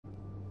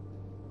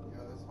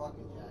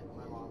fucking jacket.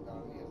 My mom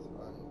got me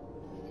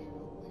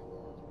unbelievable.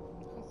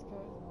 That's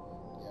good.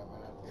 Yeah, I'm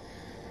gonna have to get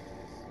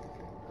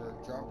her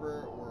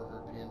jumper or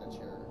her panda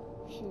chair.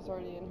 She's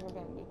already in her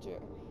panda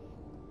chair.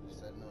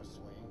 Said no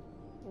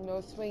swing.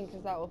 No swing,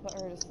 because that will put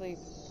her to sleep.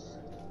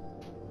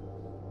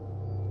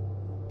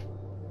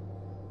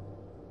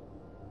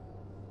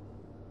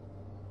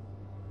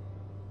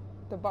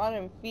 The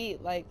bottom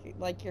feet, like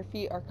your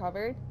feet are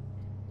covered.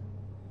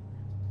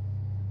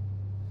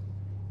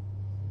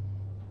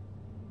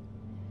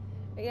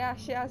 Yeah,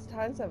 she has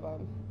tons of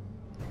them.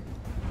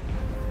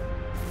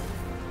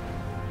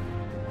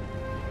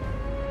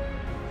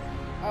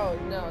 Oh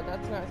no,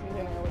 that's not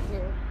something I would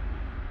do.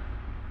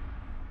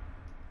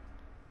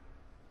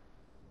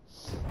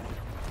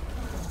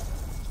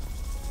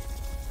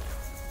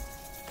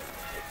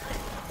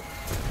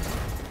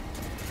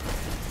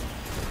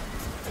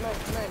 Come on,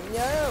 come on.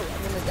 No!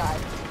 I'm gonna die.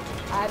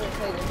 I haven't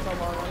played in so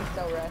long, I'm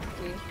so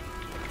rusty.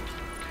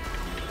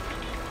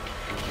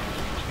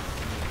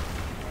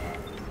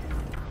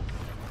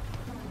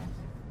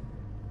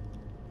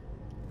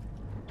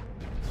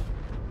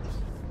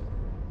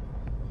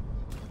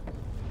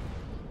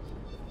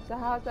 So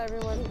how's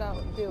everyone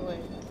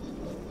doing?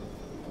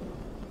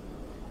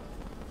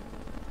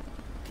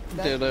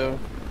 Ditto.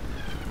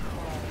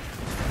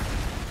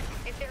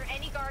 If there are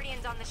any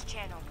Guardians on this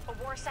channel, a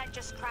war site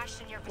just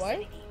crashed in your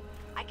vicinity.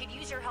 What? I could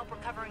use your help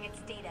recovering its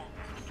data.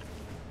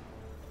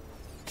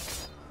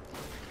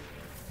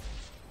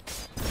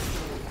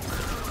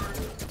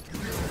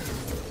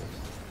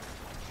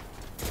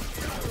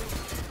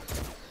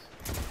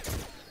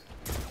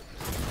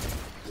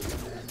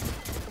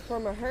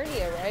 From a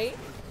hernia, right?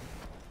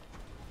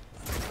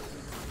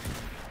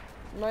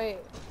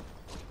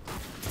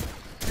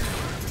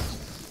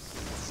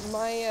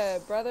 My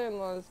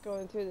brother-in-law is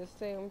going through the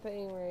same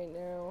thing right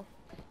now.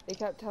 They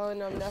kept telling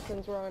him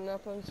nothing's wrong.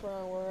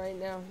 Well, right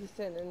now he's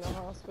sitting in the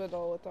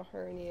hospital with a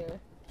hernia.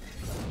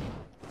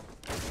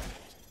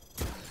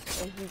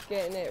 And he's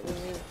getting it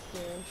removed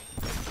soon.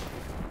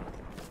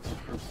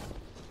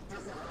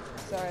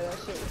 Sorry, that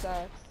shit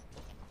sucks.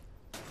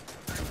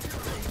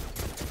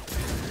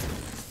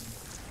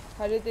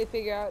 How did they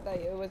figure out that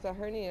it was a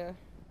hernia?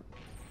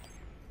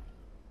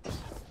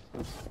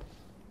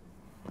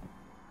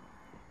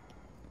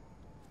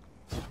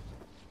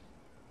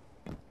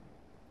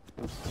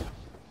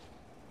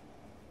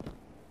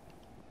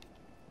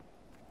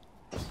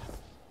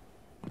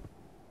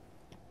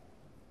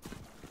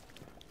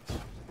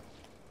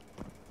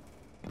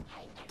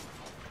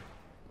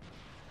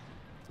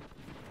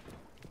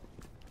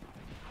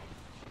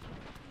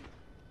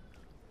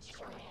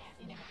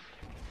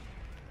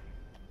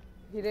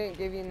 He didn't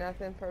give you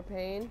nothing for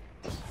pain?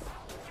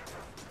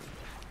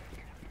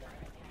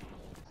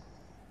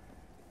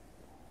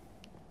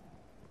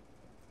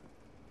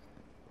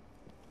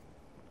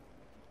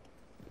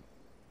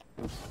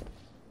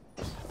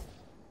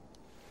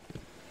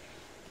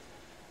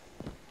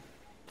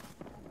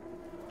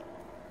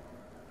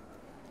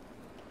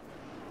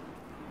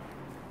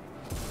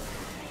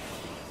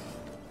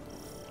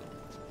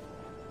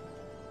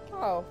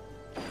 Oh.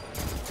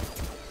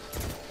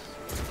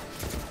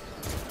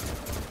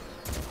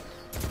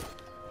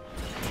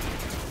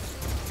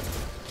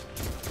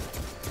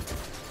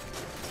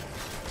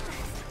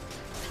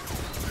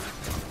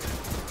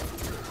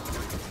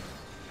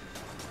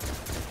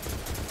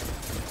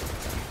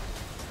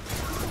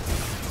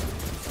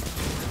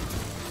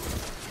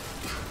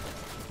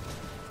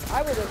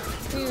 I would have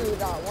sued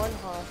that one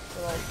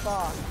hospital.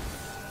 Fuck.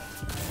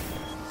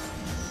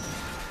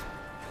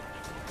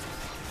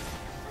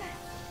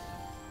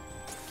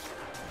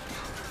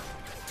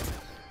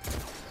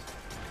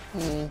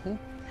 Mm-hmm.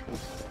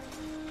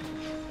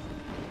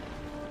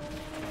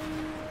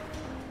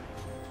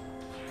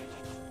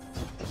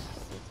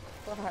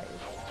 Christ.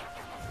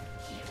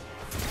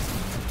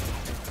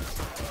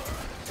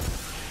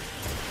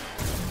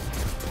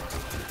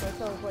 That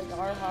sounds like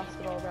our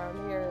hospital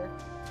around here.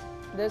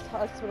 This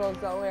hospital is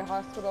the only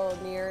hospital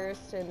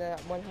nearest in the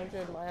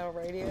 100-mile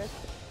radius.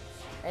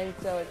 And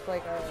so it's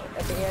like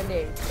a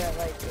band-aid, but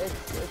like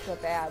it's a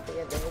bad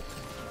band-aid.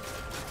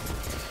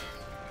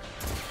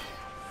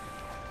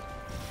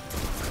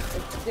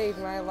 It saved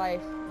my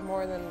life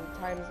more than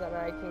times that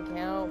I can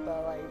count,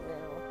 but like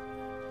no.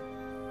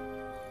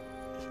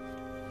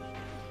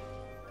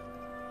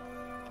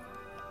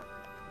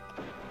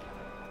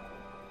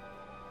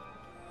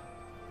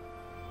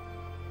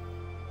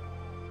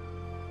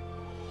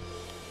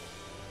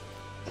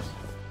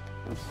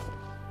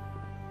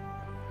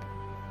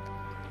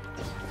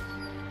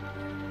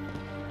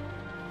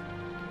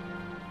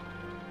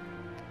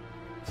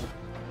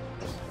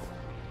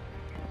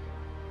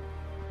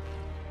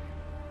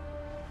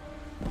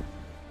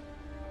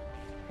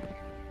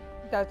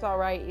 That's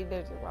alright,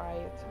 either do I,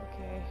 it's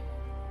okay.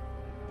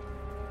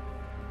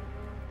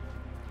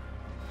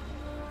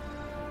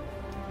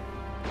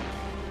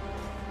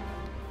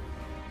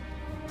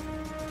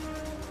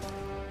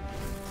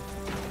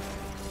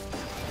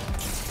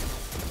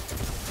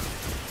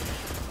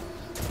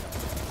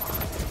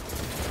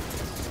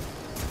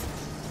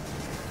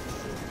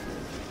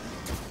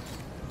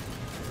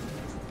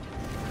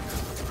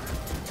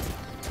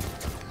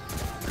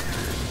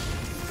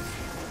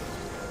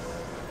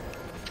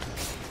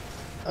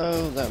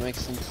 Oh, that makes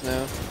sense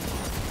now.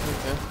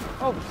 Okay.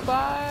 Oh,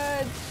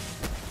 bud!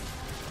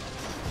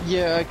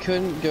 Yeah, I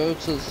couldn't go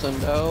to the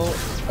sundial.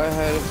 I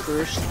had to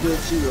first go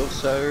to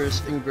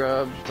Osiris and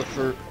grab the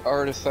first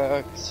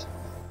artifact.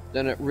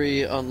 Then it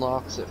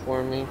re-unlocks it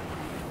for me.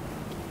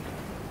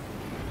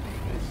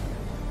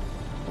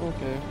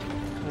 Okay,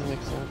 that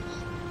makes sense.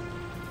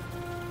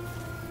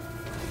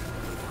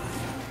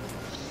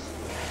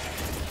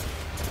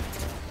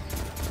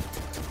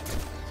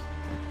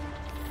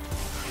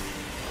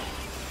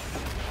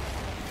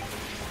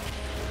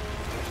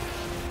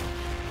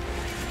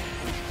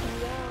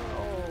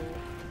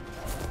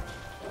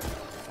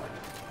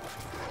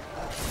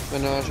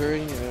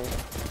 Menagerie, yeah.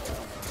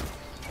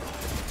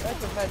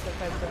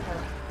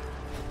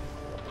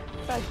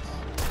 Fetch.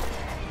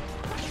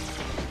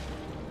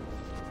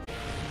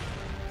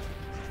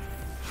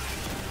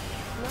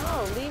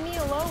 No, leave me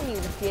alone,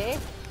 you dick.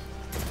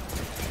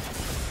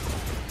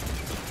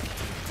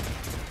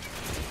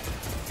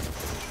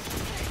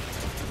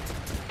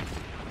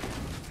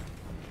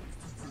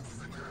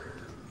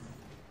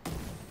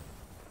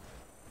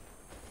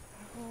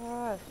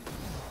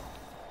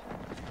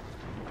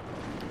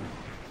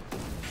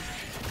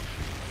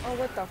 Oh,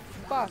 what the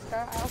fuck?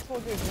 That asshole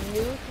just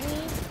nuked me?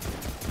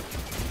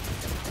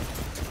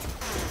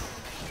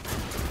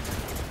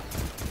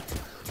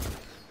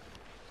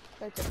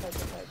 Fetch.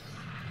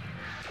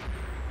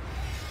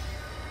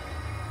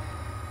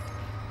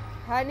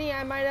 Honey,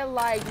 I might have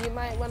lied. You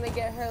might want to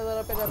get her a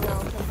little bit of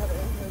milk and put it in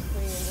her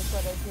sleeve and just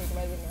let her take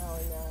like an hour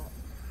nap.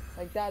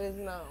 Like, that is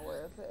not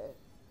worth it.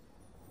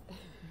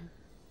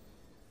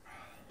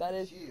 That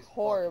is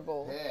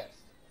horrible.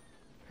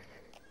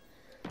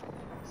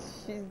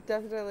 She's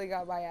definitely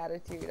got my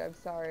attitude. I'm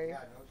sorry.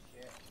 Yeah, no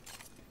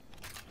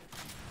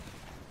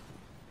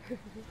shit.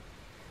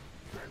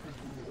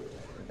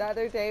 The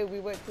other day we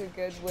went to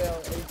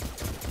Goodwill and...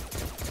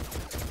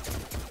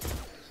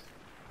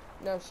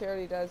 No, she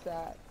already does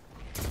that.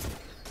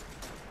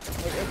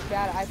 Like, it's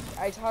bad.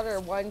 I taught her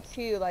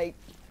 1-2, like,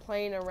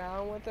 playing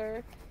around with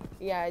her.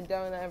 Yeah,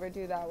 don't ever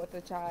do that with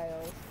a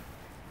child.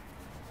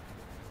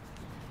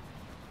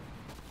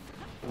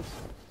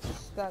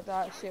 She thought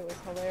that shit was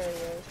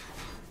hilarious.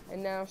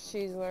 And now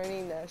she's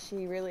learning that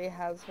she really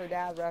has her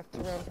dad wrapped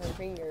around her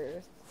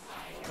fingers.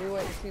 We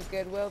went to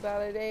Goodwill the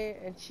other day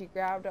and she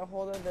grabbed a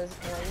hold of this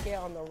blanket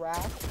on the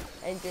rack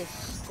and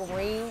just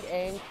screamed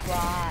and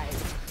cried.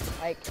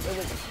 Like, it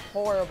was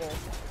horrible.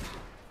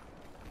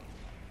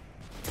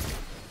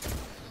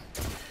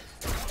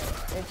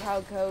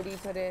 Until Cody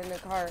put it in the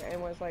cart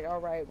and was like,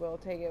 alright, we'll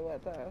take it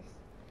with us.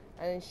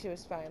 And then she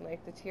was fine.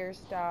 Like, the tears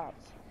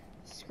stopped,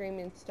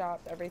 screaming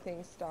stopped,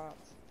 everything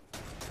stopped.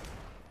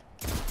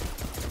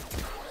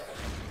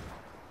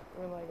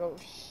 We're like, oh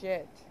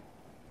shit.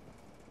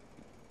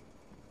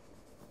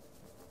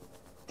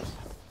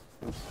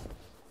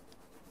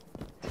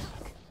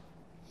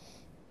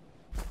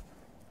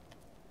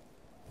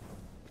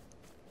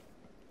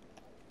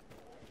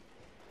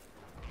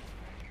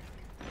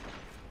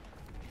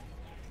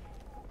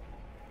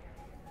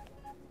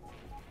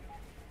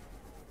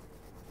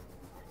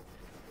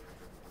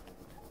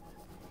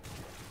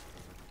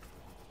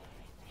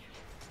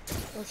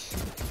 Oh shit.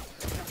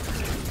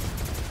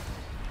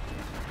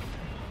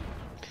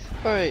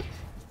 Alright,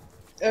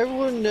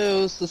 everyone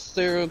knows the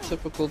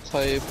stereotypical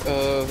type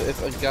of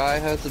if a guy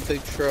has a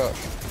big truck,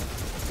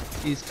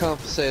 he's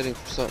compensating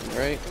for something,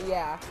 right?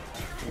 Yeah.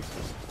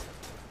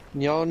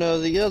 Y'all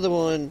know the other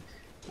one,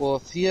 well,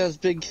 if he has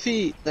big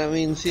feet, that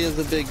means he has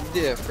a big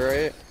dick,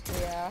 right?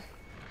 Yeah.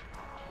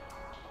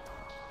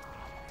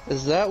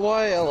 Is that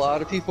why a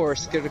lot of people are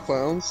scared of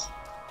clowns?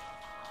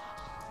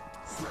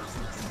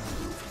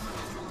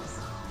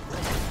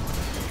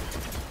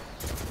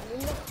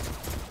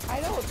 I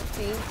don't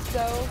think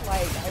so.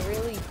 Like, I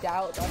really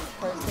doubt that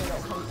person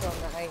that comes from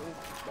the height,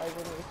 like,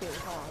 when you see a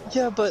clown. Like,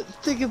 Yeah, but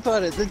think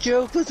about it. The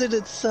joke was in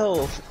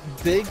itself.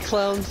 Big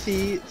clown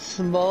feet,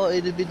 small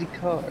itty-bitty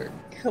car.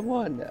 Come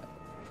on now.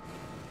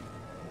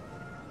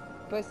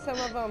 but some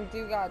of them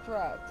do got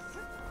trucks.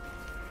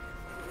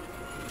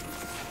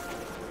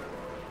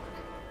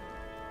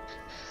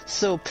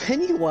 So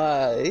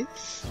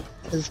Pennywise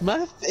is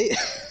my favorite.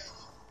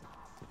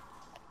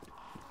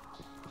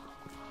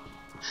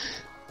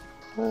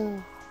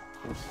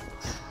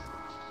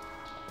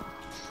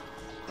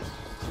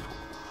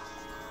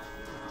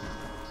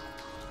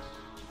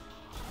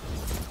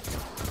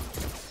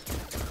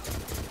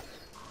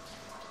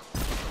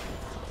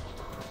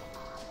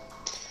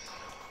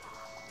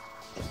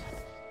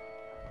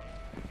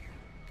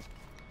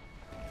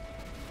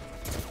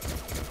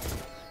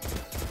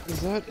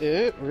 Is that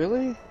it?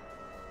 Really?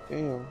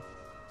 Damn. Look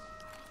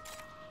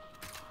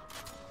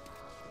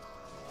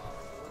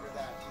at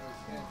that. She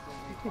was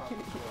instantly talking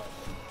to us.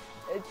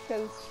 It's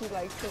because she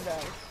likes her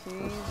belt.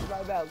 She's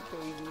my belt,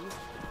 baby.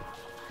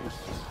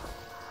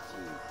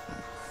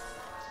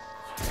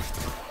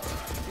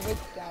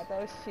 With that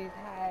though, she's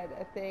had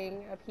a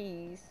thing of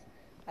peas,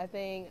 a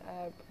thing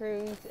of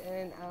prunes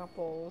and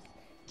apples,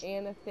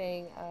 and a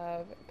thing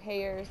of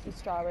pears,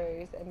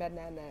 strawberries, and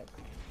bananas.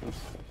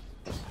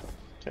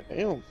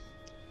 Damn.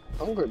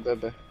 Hungry,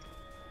 baby.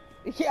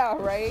 Yeah,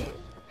 right?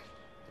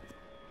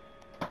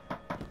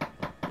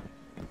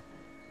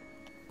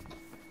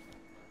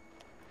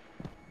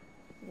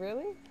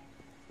 Really?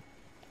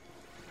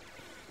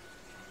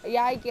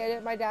 Yeah, I get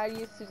it. My dad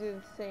used to do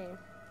the same.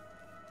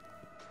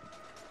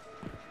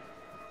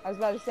 I was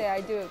about to say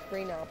I do it with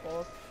green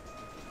apples.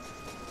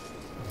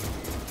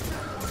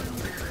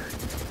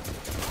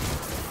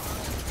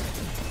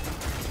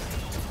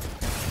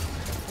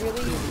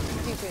 Really, you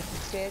stupid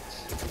bitch.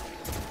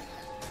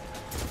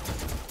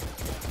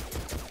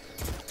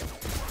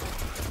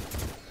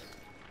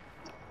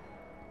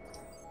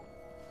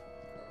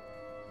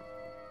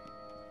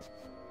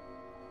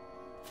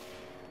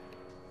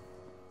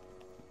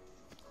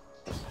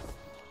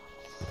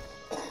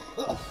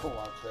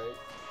 Watch, right?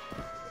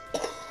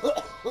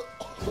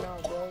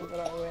 Not really, but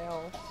I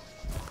will.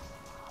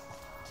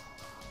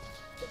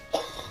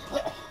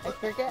 I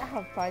forget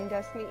how fun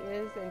Destiny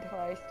is until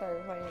I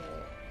start playing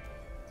it.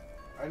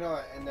 I know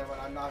it, and then when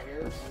I'm not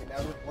here, we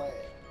never play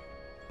it.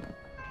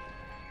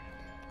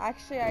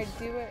 Actually, I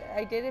do it.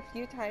 I did a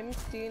few times.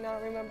 Do you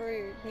not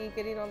remember me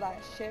getting all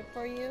that shit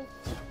for you?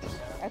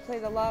 I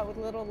played a lot with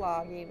Little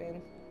Log,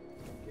 even.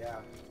 Yeah,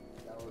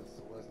 that was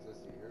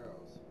Solstice of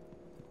Heroes.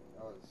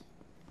 That was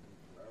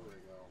forever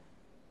ago.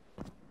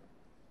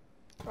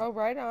 Oh,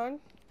 right on.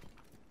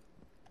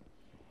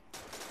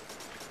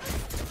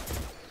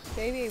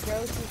 Baby,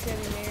 Rose is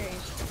getting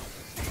married.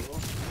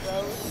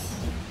 Rose.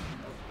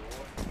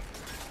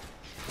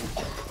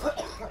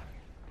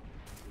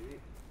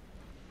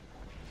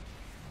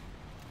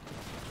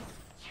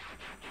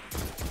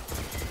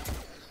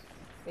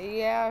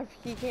 Yeah, if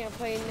he can't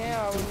play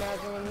now,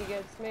 imagine when he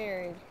gets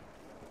married.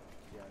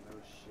 Yeah, no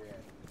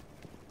shit.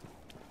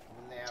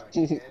 When they have a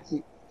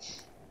kid.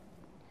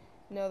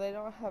 No, they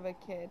don't have a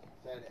kid.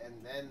 Said,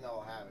 and then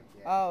they'll have a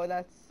kid. Oh,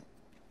 that's...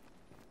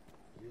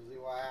 Usually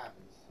what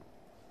happens.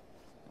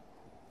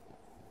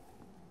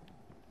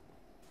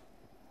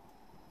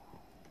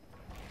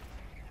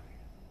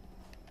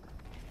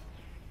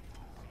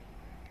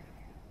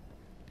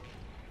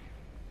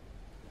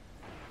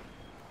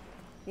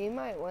 You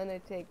might want to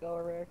take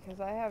over, because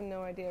I have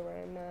no idea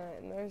where I'm at,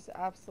 and there's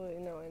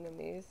absolutely no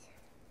enemies.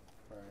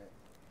 Right.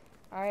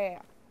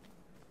 Alright.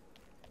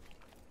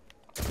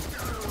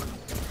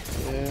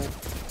 Yeah.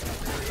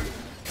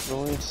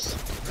 Nice.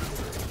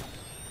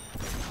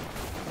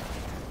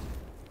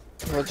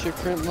 What's your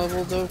current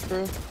level though,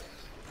 bro?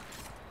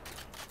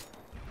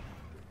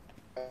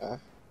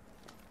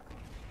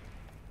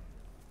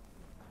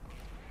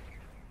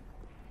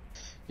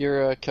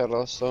 Your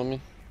catalyst on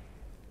me.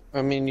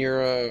 I mean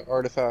your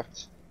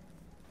artifact.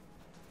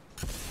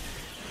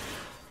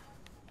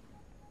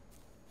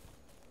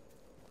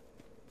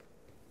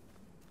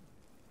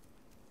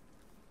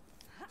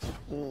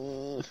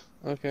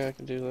 Okay, I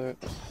can do that.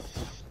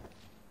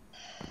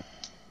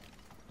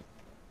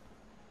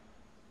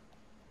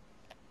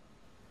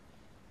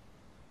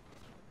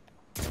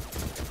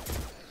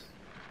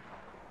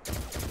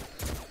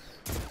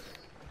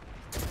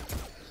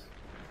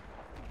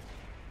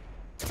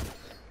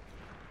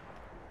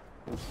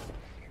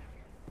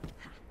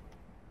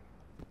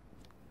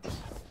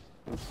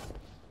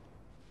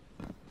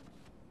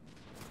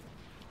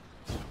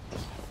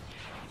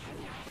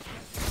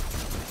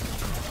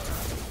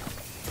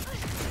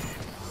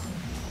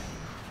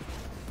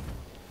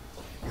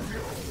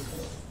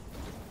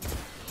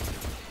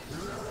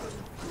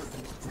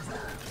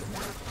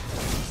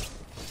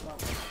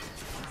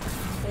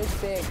 It's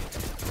big.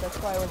 That's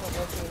why I wasn't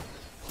looking.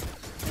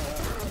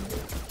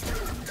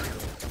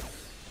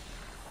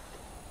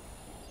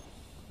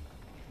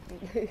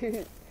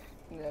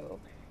 No.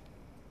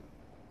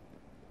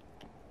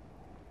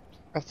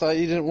 I thought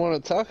you didn't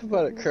want to talk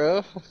about it,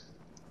 Crow.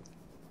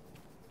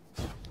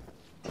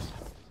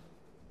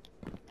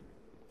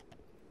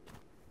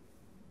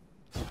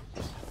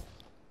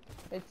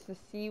 It's the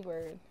C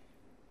word.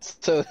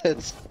 So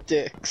it's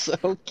dicks,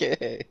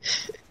 okay.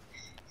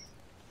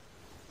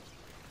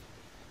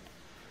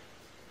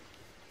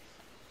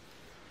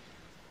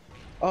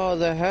 Oh,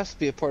 that has to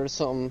be a part of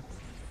something.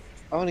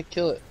 I want to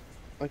kill it.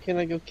 Why can't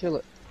I go kill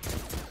it?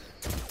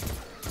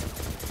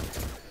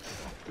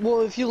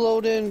 Well, if you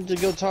load in to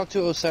go talk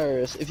to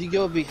Osiris, if you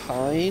go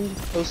behind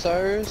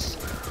Osiris,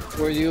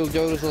 where you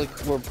go to like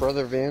where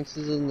Brother Vance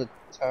is in the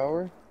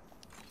tower,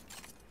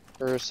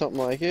 or something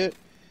like it,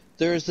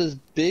 there's this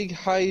big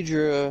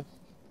Hydra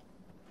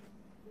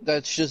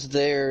that's just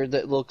there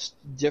that looks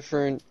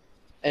different,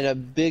 and a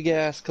big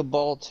ass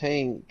Cabal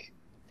tank,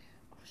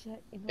 Oh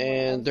shit, you know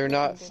and they're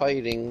not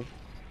fighting.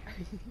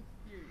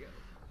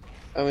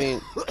 I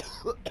mean,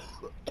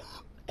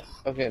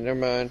 okay, never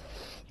mind.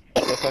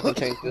 If I can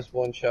tank this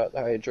one shot,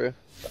 the Hydra.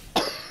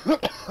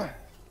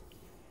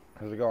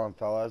 How's it going,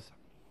 fellas?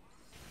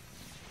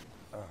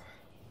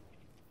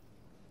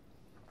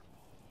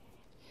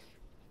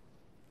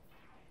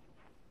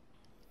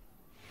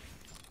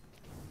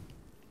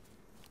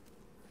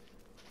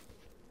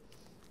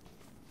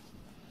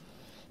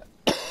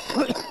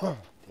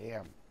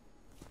 Damn.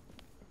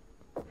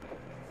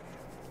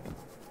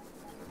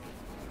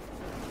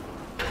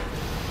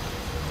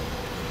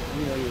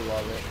 You know you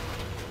love it.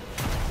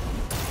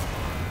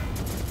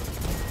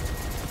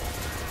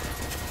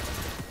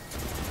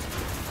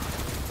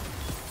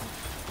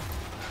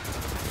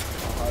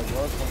 I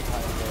was one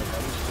time there,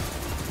 buddy.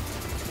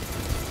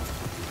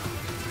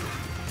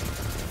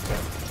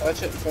 Touch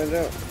it and find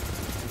out.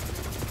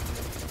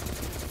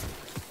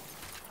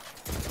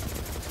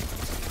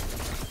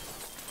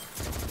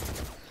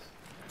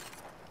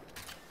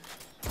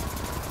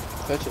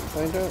 Touch it and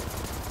find out.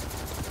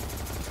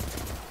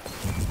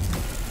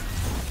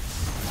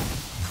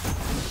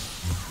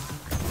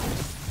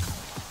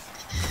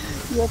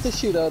 You have to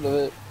shoot out of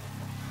it.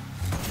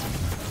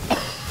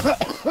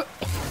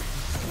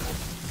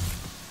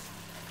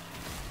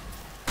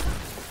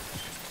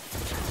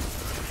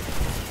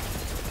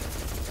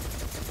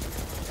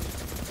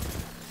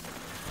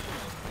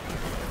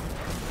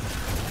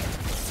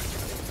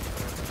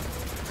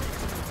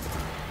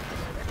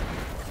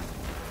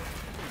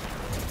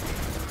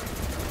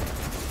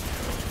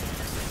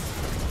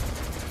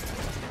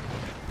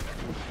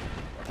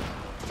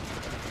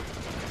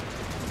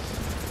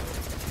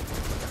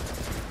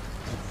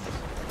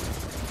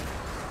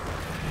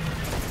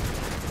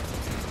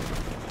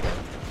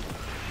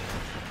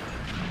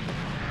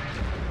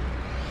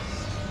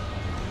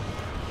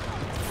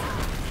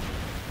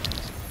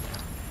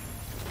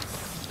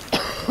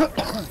 I'm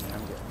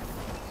getting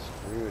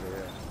screwed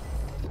here.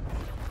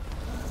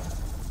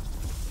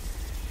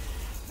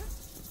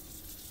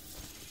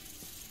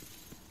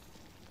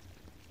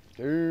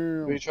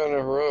 Damn. What are you trying to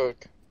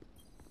heroic?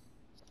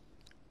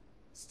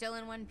 Still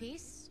in one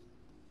piece?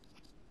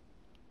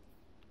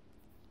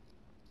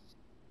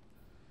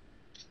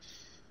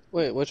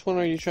 Wait, which one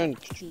are you trying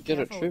to Be get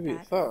a careful with tribute?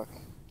 that. Fuck.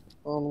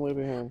 On the way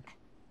behind.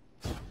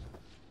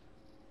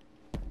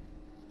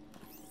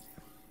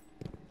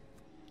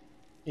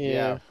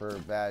 Yeah, for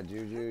bad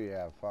juju,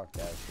 yeah, fuck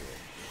that shit.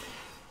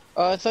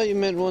 I thought you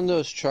meant one of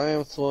those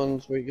Triumph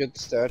ones where you get the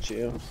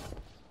statue.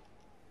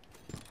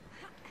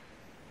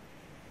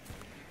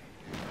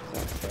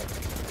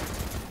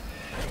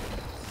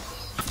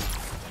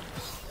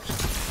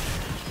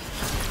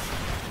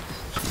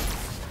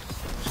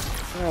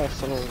 Oh,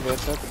 son of a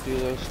bitch, I could do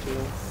those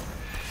too.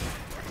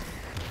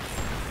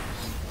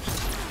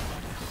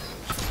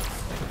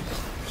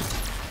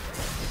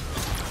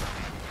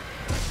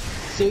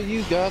 So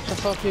you got the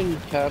fucking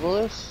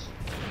catalyst?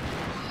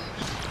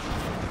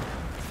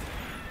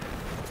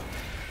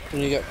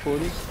 When you got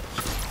 40?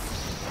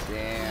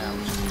 Damn.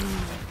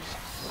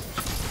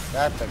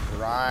 That's a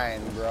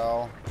grind,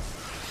 bro.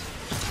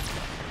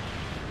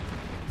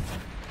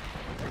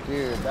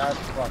 Dude, that's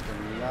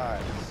fucking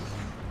nuts.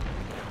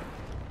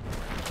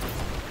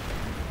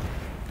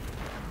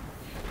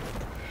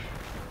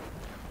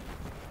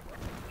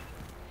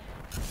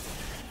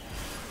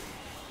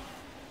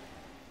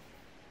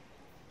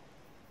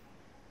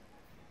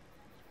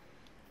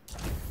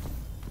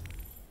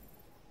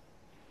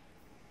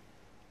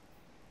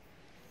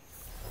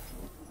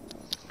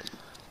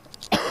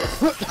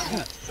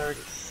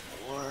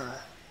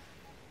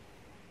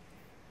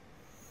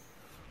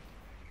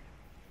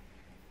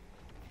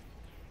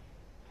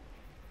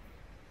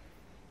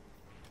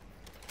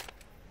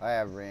 I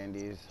have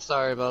Randy's.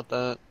 Sorry about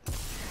that.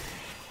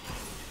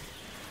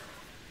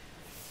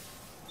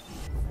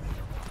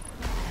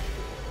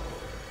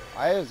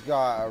 I just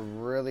got a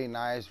really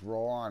nice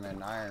roll on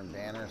an Iron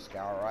Banner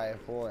scout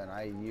rifle, and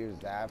I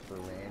used that for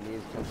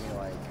Randy's. Took me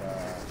like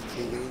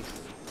 2 weeks.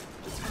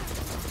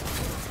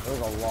 It was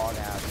a long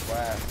ass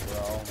quest,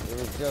 bro. It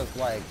was just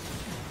like,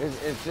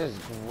 it's just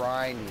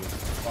grindy as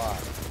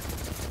fuck.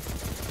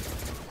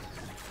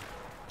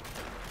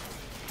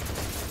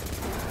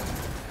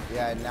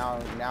 Yeah,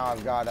 now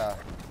I've got a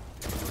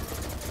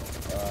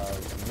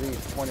reach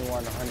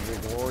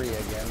 2100 glory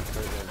again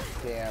for the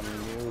damn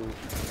new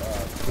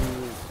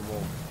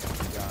crucible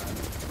gun.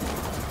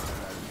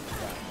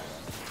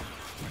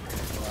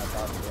 I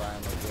thought the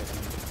Ryan was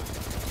getting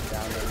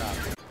down to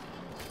nothing.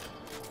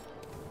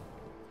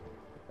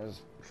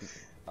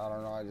 I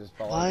don't know, I just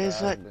felt Why like is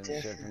that that had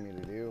been shit for me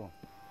to do.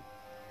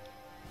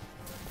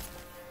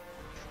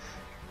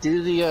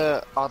 Do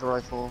the auto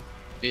rifle.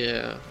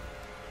 Yeah.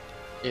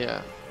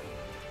 Yeah.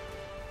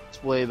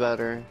 It's way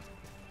better.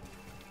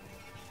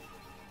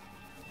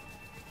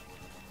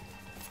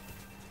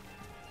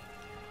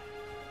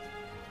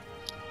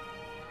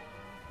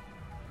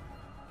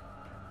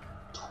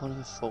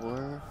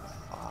 $24?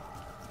 Fuck.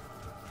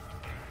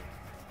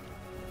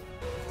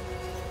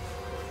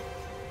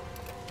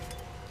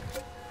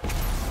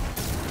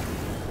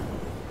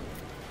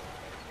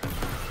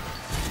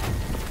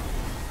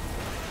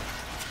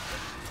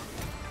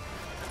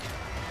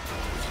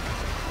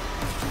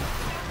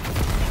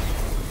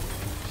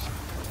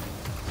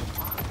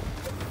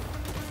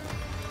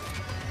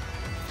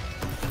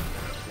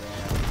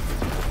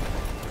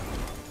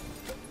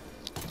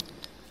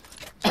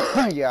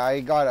 Yeah, I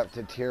got up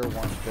to tier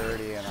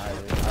 130 and I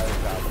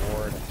got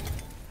bored.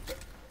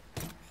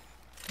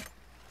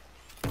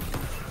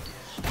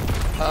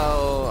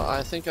 Oh,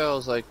 I think I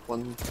was like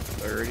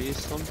 130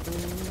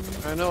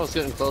 something. I know I was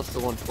getting close to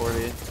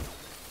 140.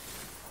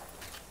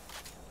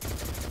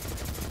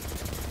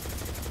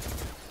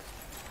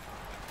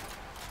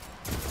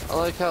 I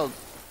like how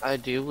I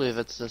do believe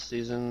it's this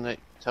season. It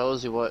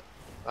tells you what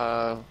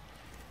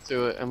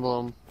through an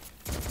emblem.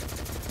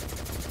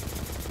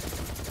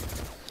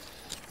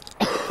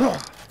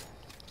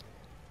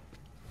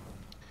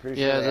 Pretty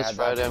Yeah, sure they this had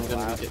Friday that I'm from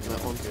gonna be last getting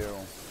that one. too.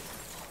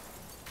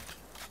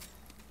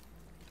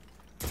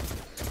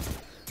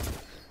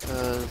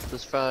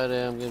 This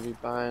Friday I'm gonna be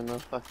buying the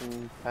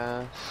fucking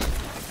pass.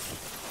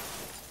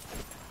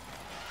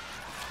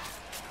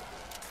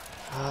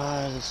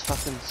 Ah, this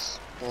fucking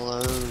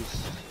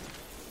blows.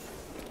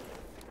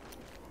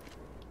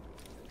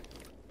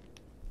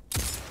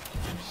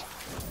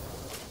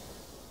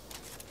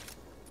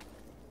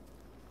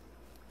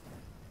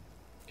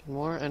 Can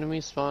more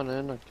enemies spawn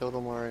in? I killed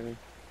them already.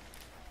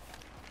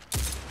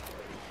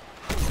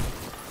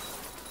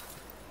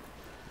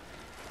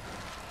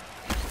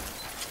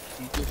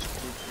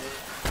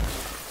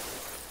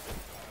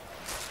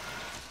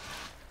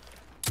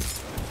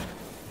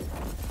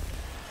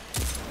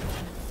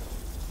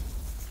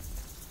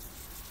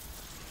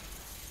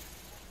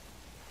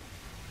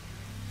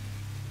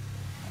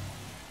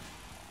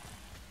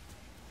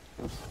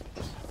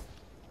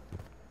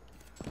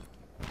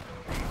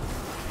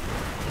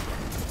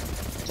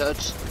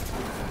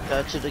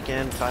 Touch it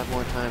again 5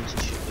 more times,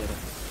 you should get it.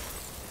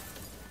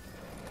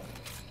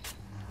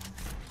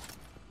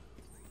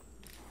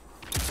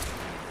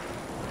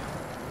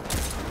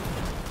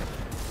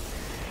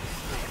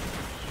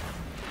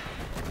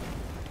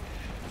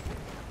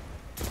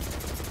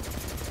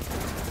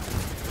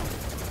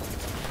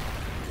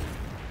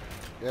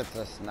 It's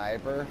a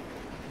sniper.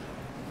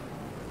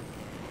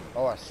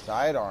 Oh, a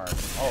sidearm.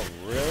 Oh,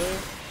 really?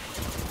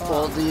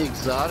 Well, the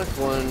exotic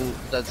one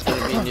that's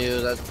gonna be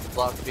new, that's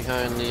locked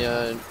behind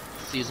the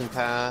season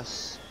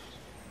pass.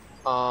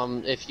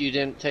 If you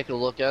didn't take a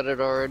look at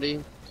it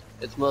already,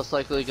 it's most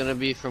likely gonna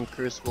be from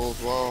Crucible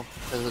as well,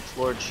 because it's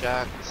Lord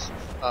Shaxx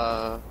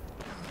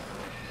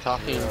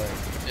talking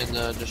in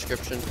the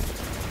description.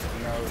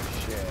 No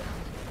shit.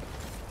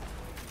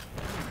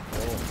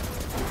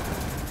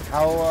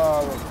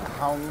 Oh.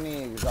 How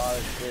many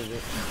exotics did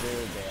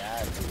they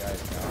add? Do you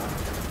guys know?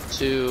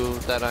 2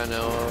 that I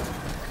know of.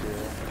 2.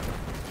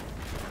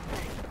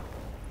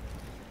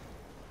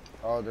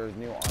 Oh, there's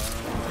new armor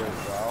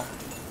as well.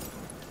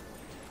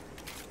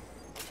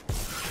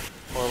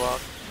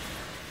 Warlock.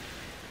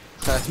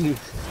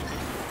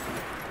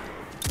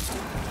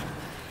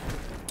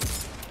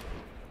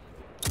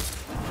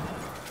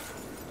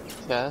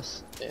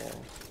 Yes? Yeah.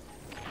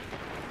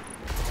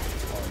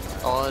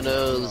 All I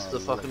know is the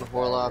fucking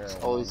Warlocks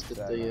always get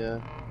the,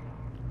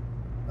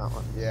 that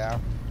one. Yeah.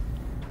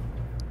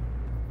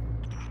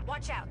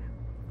 Watch out.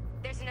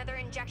 There's another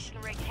injection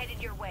rig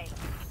headed your way.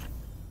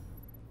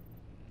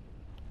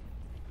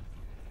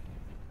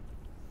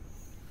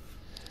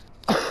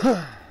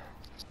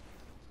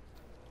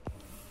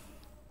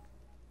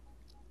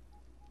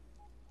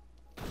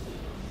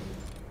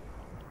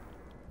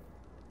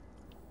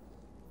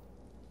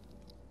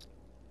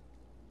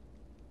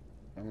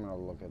 I'm gonna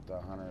look at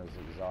the hunter's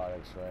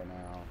exotics right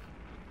now.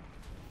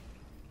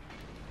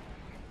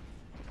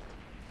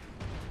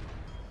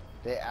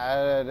 They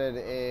added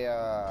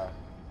a,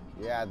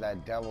 yeah,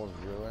 that Devil's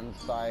Ruin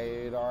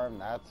sidearm.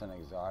 That's an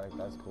exotic.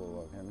 That's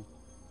cool looking.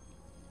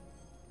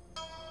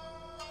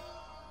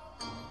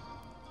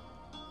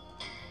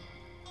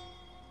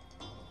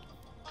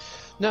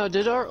 Now,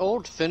 did our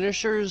old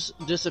finishers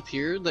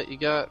disappear that you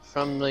got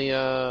from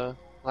the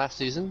last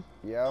season?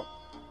 Yep.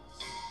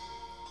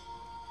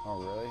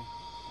 Oh, really?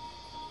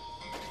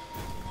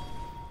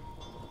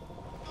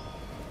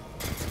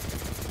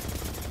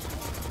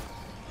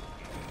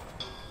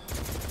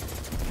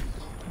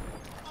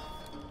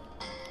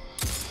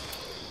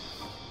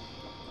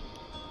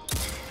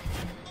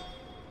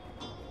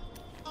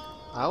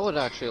 I would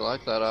actually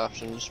like that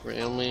option, just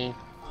randomly.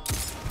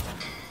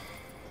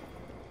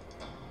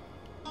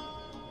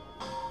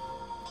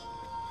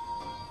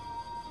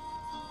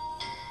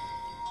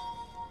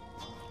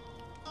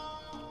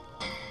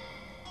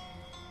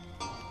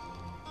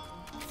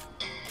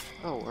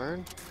 Oh,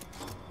 word.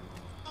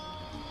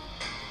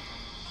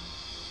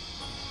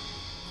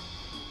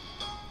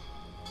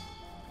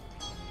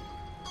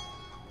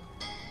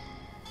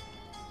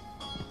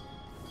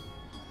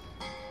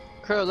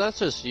 Crow, that's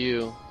just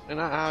you, and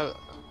I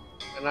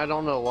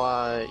don't know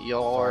why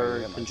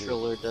your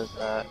controller does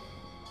that.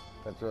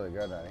 That's really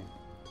good, honey.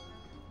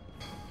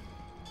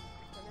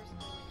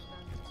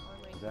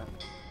 Is that?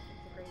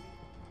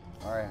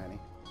 All right, honey.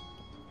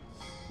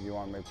 You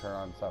want me to turn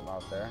on something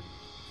out there?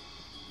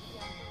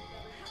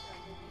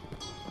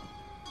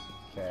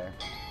 Okay.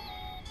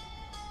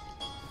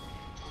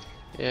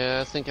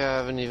 Yeah, I think I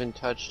haven't even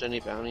touched any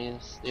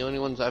bounties. The only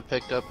ones I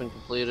picked up and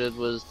completed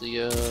was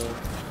the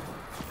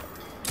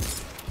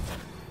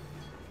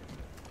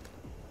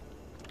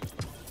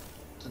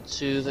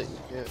 2 that you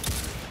get.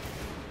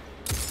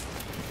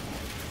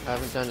 I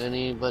haven't done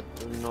any but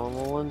the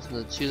normal ones, and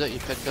the 2 that you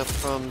picked up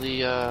from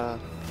the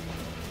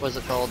what's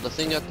it called? The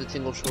thing at the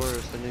Tingle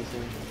Shores, the new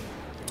thing.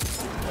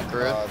 The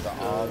grip. The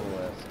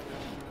obelisk.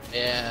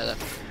 Yeah, that.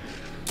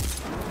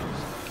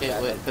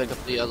 Can't wait to pick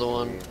up the other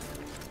one.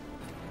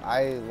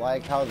 I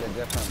like how the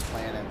different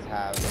planets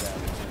have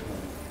them.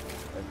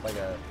 It's like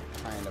a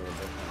kind of a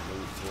different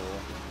loot pool.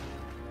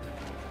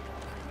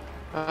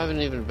 I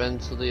haven't even been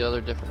to the other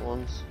different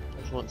ones.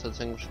 I just went to the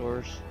single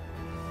shores.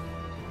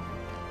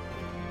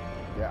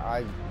 Yeah,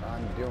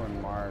 I'm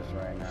doing Mars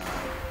right now.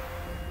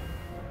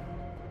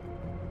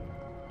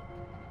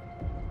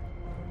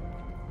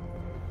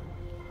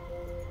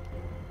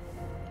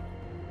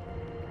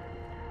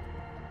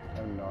 I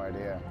have no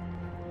idea.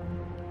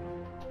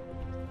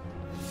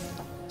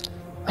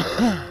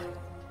 I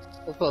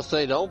was supposed to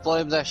say, don't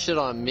blame that shit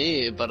on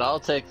me, but I'll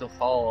take the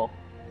fall.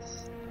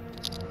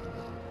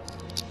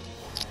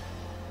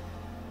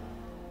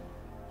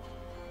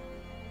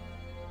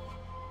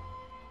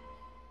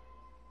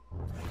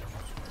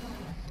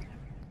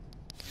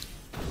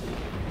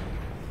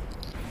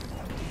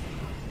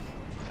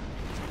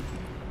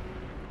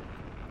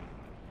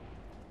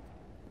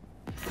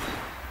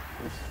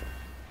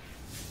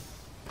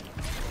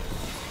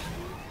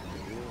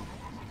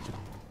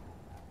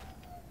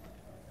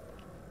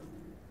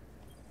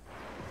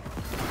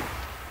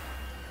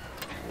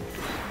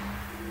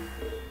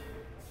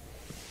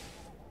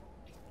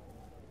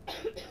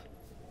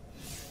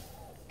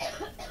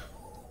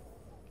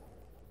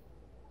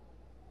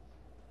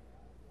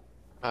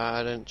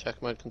 I didn't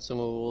check my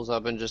consumables,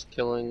 I've been just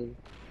killing.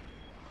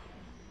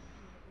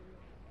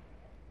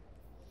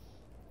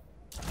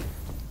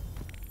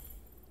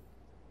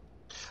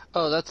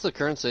 Oh, that's the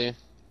currency.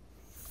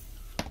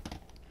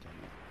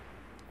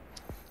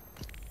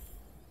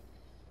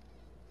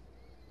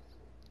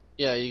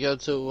 Yeah, you go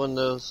to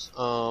Windows,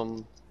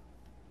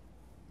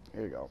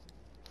 Here you go.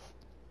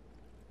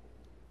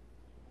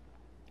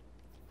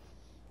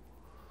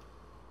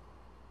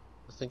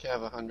 I think I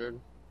have 100.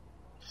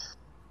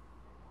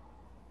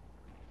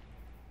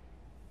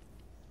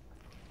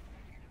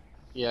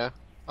 Yeah,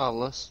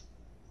 unless.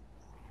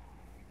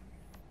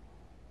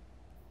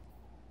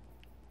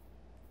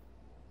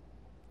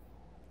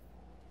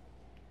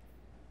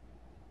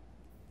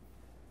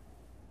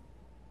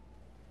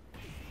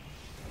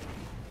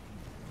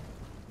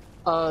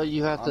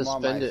 You have to I'm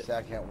on spend my it.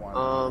 second one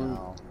right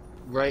now.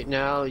 Right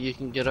now you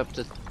can get up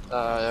to,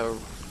 I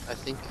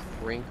think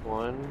rank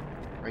 1,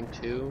 rank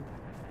 2.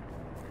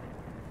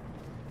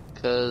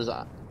 Cause,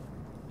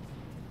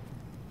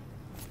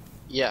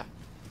 yeah.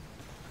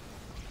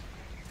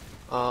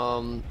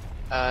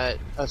 At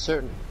a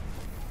certain,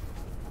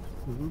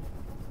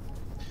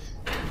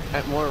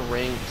 at more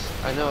ranks,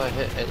 I know I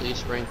hit at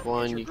least rank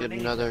 1, you get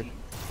another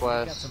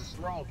quest,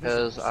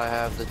 because I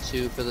have the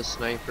 2 for the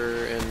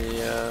sniper and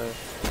the,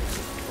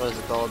 what is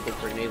it called, the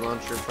grenade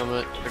launcher from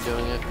it, for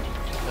doing it,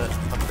 to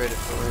upgrade it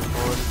for rank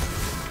 1.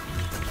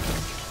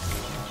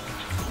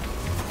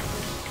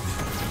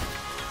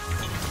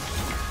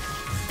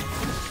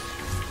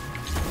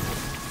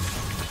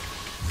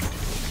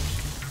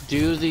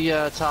 Do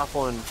the top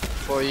one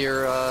for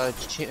your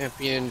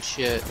champion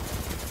shit.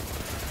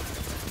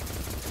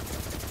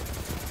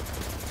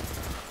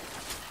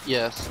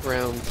 Yes,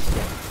 rounds.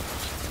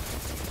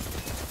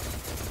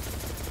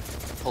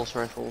 Pulse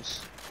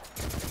rifles.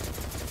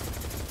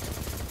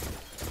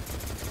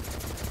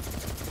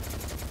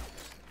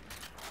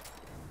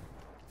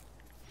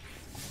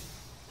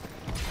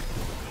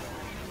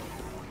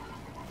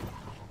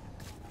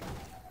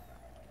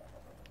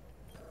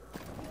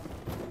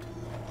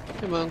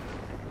 Come on.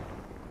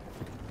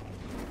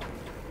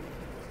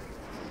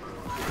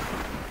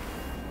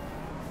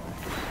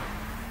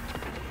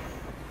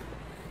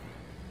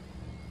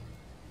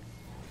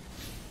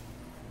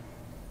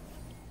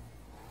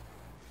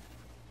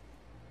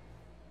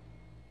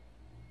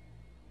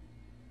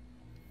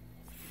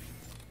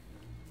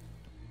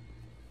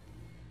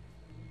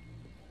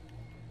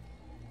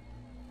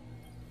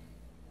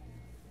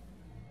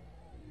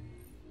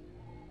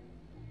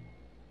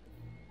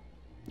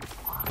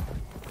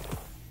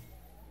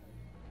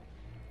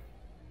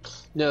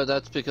 No,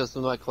 that's because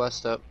of my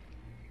quest up.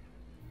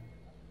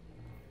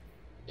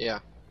 Yeah.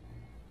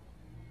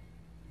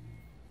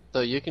 So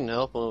you can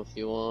help him if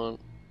you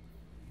want.